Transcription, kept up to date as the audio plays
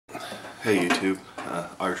Hey YouTube,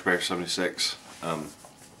 Irish Bear 76.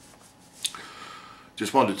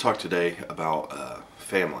 Just wanted to talk today about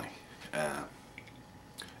family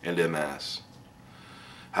and MS.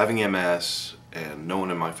 Having MS, and no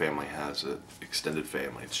one in my family has an extended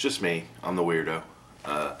family. It's just me. I'm the weirdo.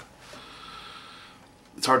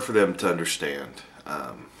 It's hard for them to understand.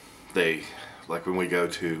 Like when we go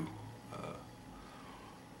to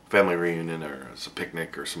family reunion or it's a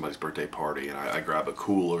picnic or somebody's birthday party, and I grab a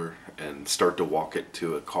cooler and start to walk it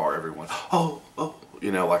to a car, everyone, oh,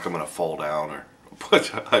 like I'm gonna fall down, or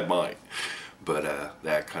which I might, but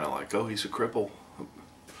that kind of like, oh, he's a cripple,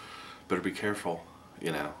 better be careful,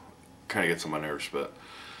 kind of gets on my nerves. But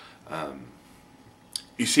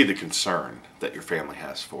you see the concern that your family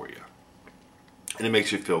has for you, and it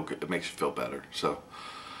makes you feel good. It makes you feel better. So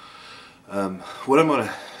what I'm going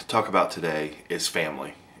to talk about today is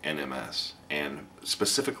family and MS, and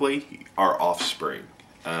specifically our offspring.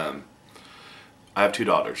 I have two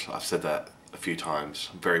daughters. I've said that a few times.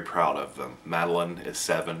 I'm very proud of them. Madeline is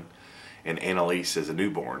 7, and Annalise is a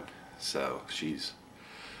newborn. So she's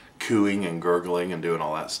cooing and gurgling and doing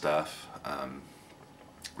all that stuff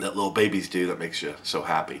that little babies do, that makes you so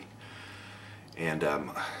happy. And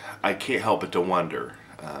I can't help but to wonder,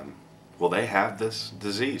 will they have this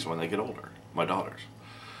disease when they get older? My daughters.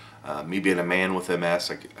 Me being a man with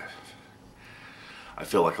MS, I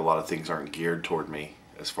feel like a lot of things aren't geared toward me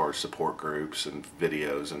as far as support groups and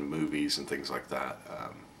videos and movies and things like that.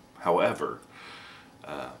 However,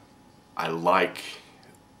 I like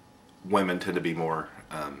women tend to be more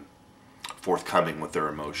forthcoming with their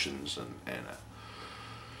emotions and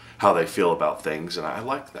how they feel about things, and I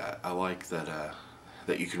like that. I like that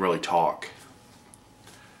that you can really talk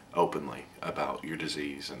openly about your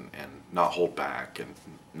disease and not hold back and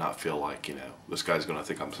not feel like, this guy's going to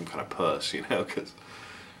think I'm some kind of puss, because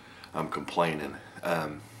I'm complaining.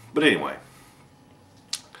 But anyway,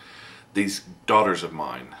 these daughters of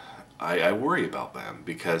mine, I worry about them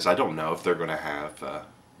because I don't know if they're going to have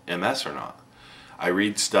MS or not. I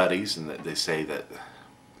read studies and they say that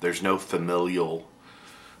there's no familial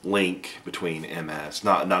link between MS,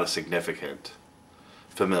 not a significant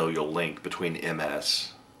familial link between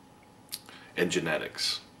MS and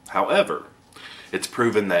genetics. However, it's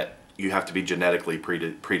proven that you have to be genetically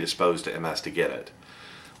predisposed to MS to get it,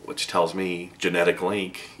 which tells me genetic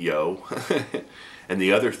link, yo. And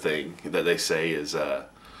the other thing that they say is the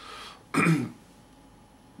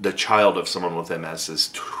child of someone with MS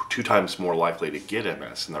is 2 times more likely to get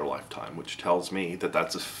MS in their lifetime, which tells me that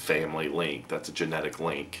that's a family link, that's a genetic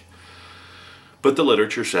link. But the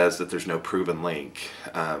literature says that there's no proven link.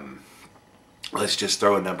 Let's just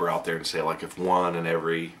throw a number out there and say, like, if 1 in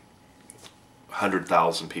every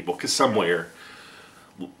 100,000 people, because somewhere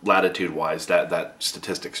latitude-wise that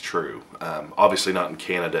statistic's true. Obviously not in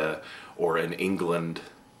Canada or in England,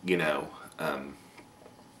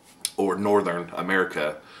 or Northern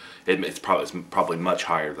America. It's probably much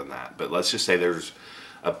higher than that. But let's just say there's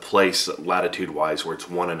a place latitude-wise where it's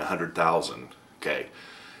 1 in 100,000. Okay,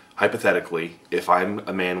 hypothetically, if I'm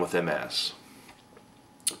a man with MS,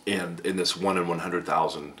 and in this 1 in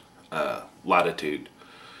 100,000 latitude,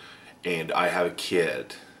 and I have a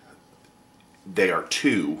kid, they are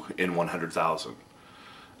 2 in 100,000.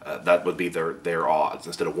 That would be their odds.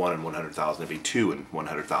 Instead of 1 in 100,000, it'd be 2 in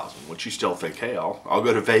 100,000. Which you still think, hey, I'll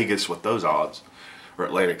go to Vegas with those odds, or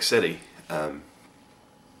Atlantic City.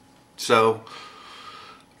 So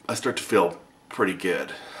I start to feel pretty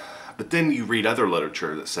good. But then you read other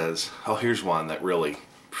literature that says, oh, here's one that really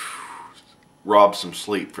robbed some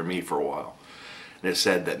sleep for me for a while. And it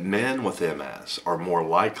said that men with MS are more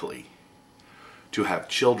likely to have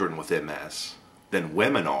children with MS than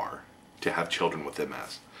women are to have children with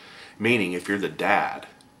MS. Meaning, if you're the dad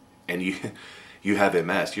and you have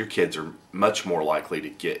MS, your kids are much more likely to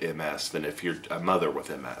get MS than if you're a mother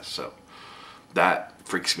with MS. So that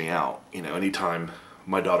freaks me out. Anytime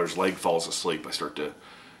my daughter's leg falls asleep, I start to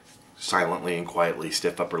silently and quietly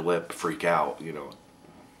stiff up her lip, freak out,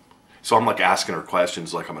 So I'm like asking her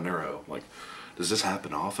questions like I'm a neuro. Like, does this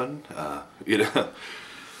happen often?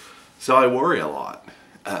 So I worry a lot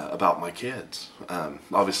about my kids.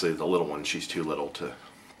 Obviously, the little one, she's too little to.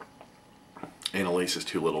 Annalise is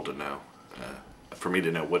too little to know. For me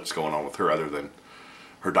to know what's going on with her, other than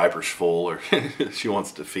her diaper's full or she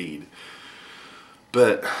wants to feed.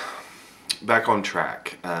 But back on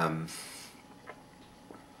track.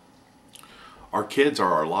 Our kids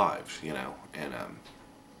are our lives, and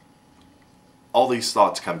all these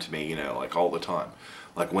thoughts come to me, like all the time.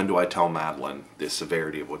 Like, when do I tell Madeline the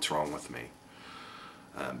severity of what's wrong with me?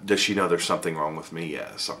 Does she know there's something wrong with me?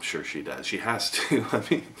 Yes, I'm sure she does. She has to. I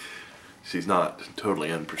mean, She's not totally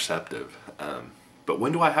unperceptive. But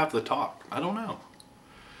when do I have the talk? I don't know.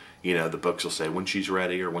 You know, the books will say when she's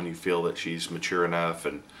ready or when you feel that she's mature enough.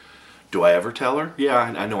 And do I ever tell her? Yeah,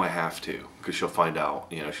 I know I have to, because she'll find out.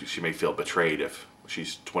 You know, she may feel betrayed if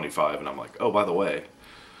she's 25 and I'm like, oh, by the way,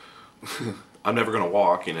 I'm never going to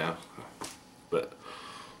walk, you know. But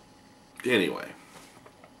anyway,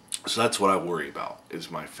 so that's what I worry about,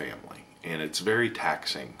 is my family. And it's very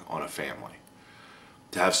taxing on a family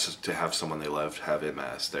to have someone they love have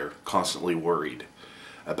MS. They're constantly worried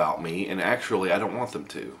about me, and actually I don't want them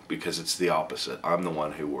to, because it's the opposite. I'm the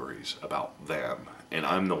one who worries about them, and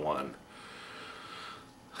I'm the one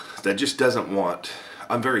that just doesn't want.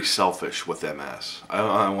 I'm very selfish with MS.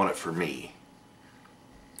 I want it for me.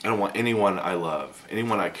 I don't want anyone I love,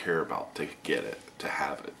 anyone I care about, to get it, to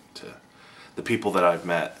have it. To the people that I've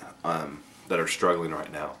met that are struggling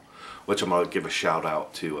right now, which I'm going to give a shout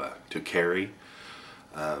out to Kerri.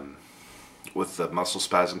 With the muscle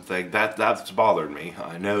spasm thing, that's bothered me.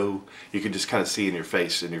 I know you can just kind of see in your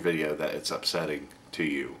face in your video that it's upsetting to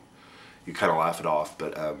you. You kind of laugh it off,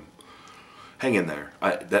 but hang in there.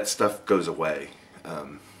 That stuff goes away.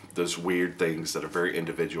 Those weird things that are very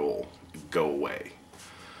individual go away.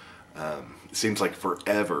 It seems like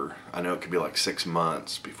forever. I know it could be like 6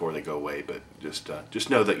 months before they go away, but just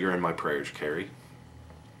know that you're in my prayers, Kerri.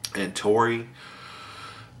 And Tori,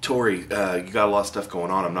 you got a lot of stuff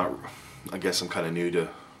going on. I guess I'm kind of new to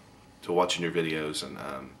watching your videos and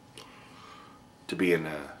to being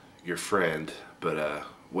your friend, but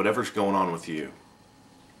whatever's going on with you,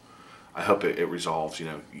 I hope it resolves. You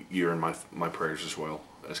know, you're in my prayers as well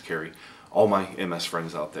as Kerri. All my MS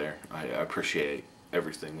friends out there, I appreciate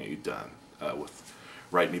everything that you've done with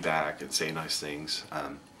writing me back and saying nice things.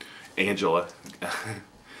 Angela,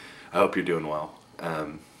 I hope you're doing well.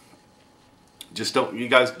 You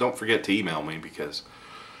guys don't forget to email me, because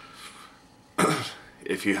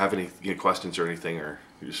if you have any questions or anything, or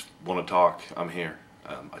you just want to talk, I'm here.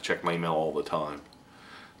 I check my email all the time.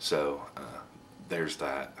 So there's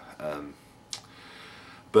that.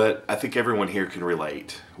 But I think everyone here can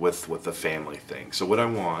relate with the family thing. So what I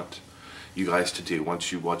want you guys to do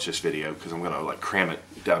once you watch this video, because I'm gonna like cram it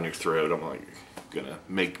down your throat, I'm like gonna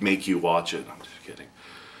make you watch it. I'm just kidding.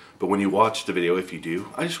 But when you watch the video, if you do,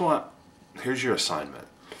 here's your assignment.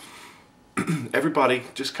 Everybody,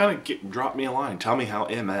 just kind of drop me a line. Tell me how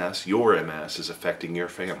your MS is affecting your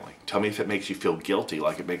family. Tell me if it makes you feel guilty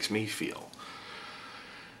like it makes me feel.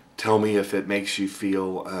 Tell me if it makes you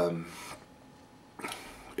feel,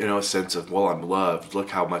 a sense of, well, I'm loved. Look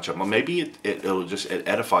how much I'm. Maybe it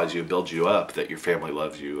edifies you and builds you up that your family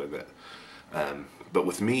loves you, and that. But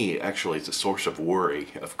with me, actually, it's a source of worry,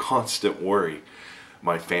 of constant worry.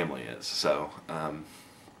 My family is so.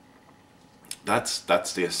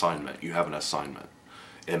 That's the assignment. You have an assignment,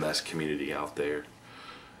 MS community out there.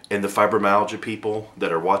 And the fibromyalgia people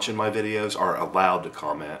that are watching my videos are allowed to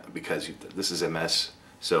comment, because this is MS.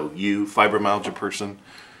 So you, fibromyalgia person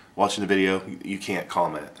watching the video, you can't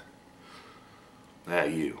comment.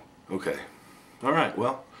 You. Okay. All right,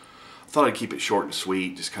 well, I thought I'd keep it short and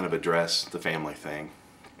sweet, just kind of address the family thing.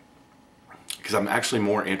 Because I'm actually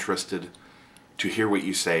more interested to hear what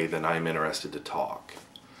you say than I'm interested to talk.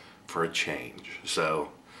 For a change.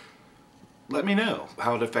 So let me know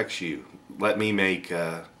how it affects you. Let me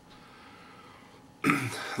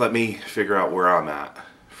let me figure out where I'm at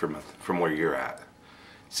from where you're at.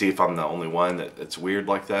 See if I'm the only one that's weird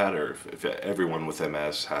like that, or if everyone with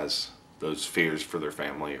MS has those fears for their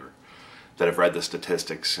family, or that have read the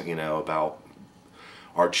statistics, about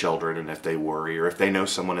our children, and if they worry, or if they know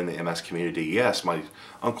someone in the MS community. Yes, my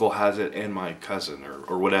uncle has it, and my cousin,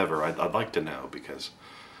 or whatever. I'd like to know, because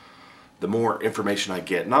the more information I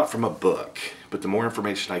get, not from a book, but the more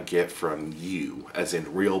information I get from you, as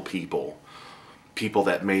in real people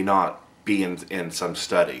that may not be in some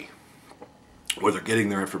study, where they're getting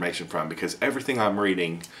their information from, because everything I'm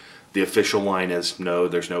reading, the official line is, no,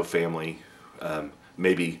 there's no family,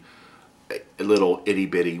 maybe a little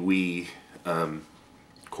itty-bitty wee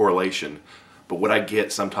correlation, but what I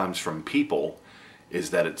get sometimes from people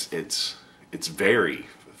is that it's very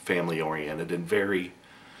family-oriented and very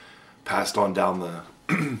passed on down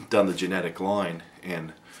the genetic line.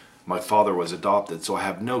 And my father was adopted, so I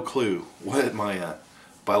have no clue what my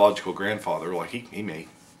biological grandfather, like he may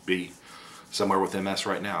be somewhere with MS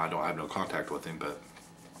right now. I have no contact with him, but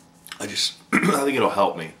I think it'll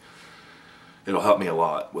help me. It'll help me a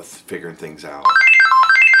lot with figuring things out.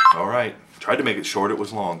 All right, tried to make it short. It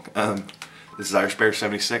was long. This is Irish Bear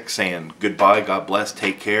 76 saying goodbye. God bless.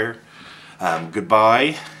 Take care.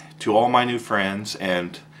 Goodbye to all my new friends,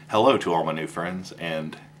 and hello to all my new friends,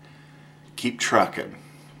 and keep trucking.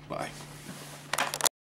 Bye.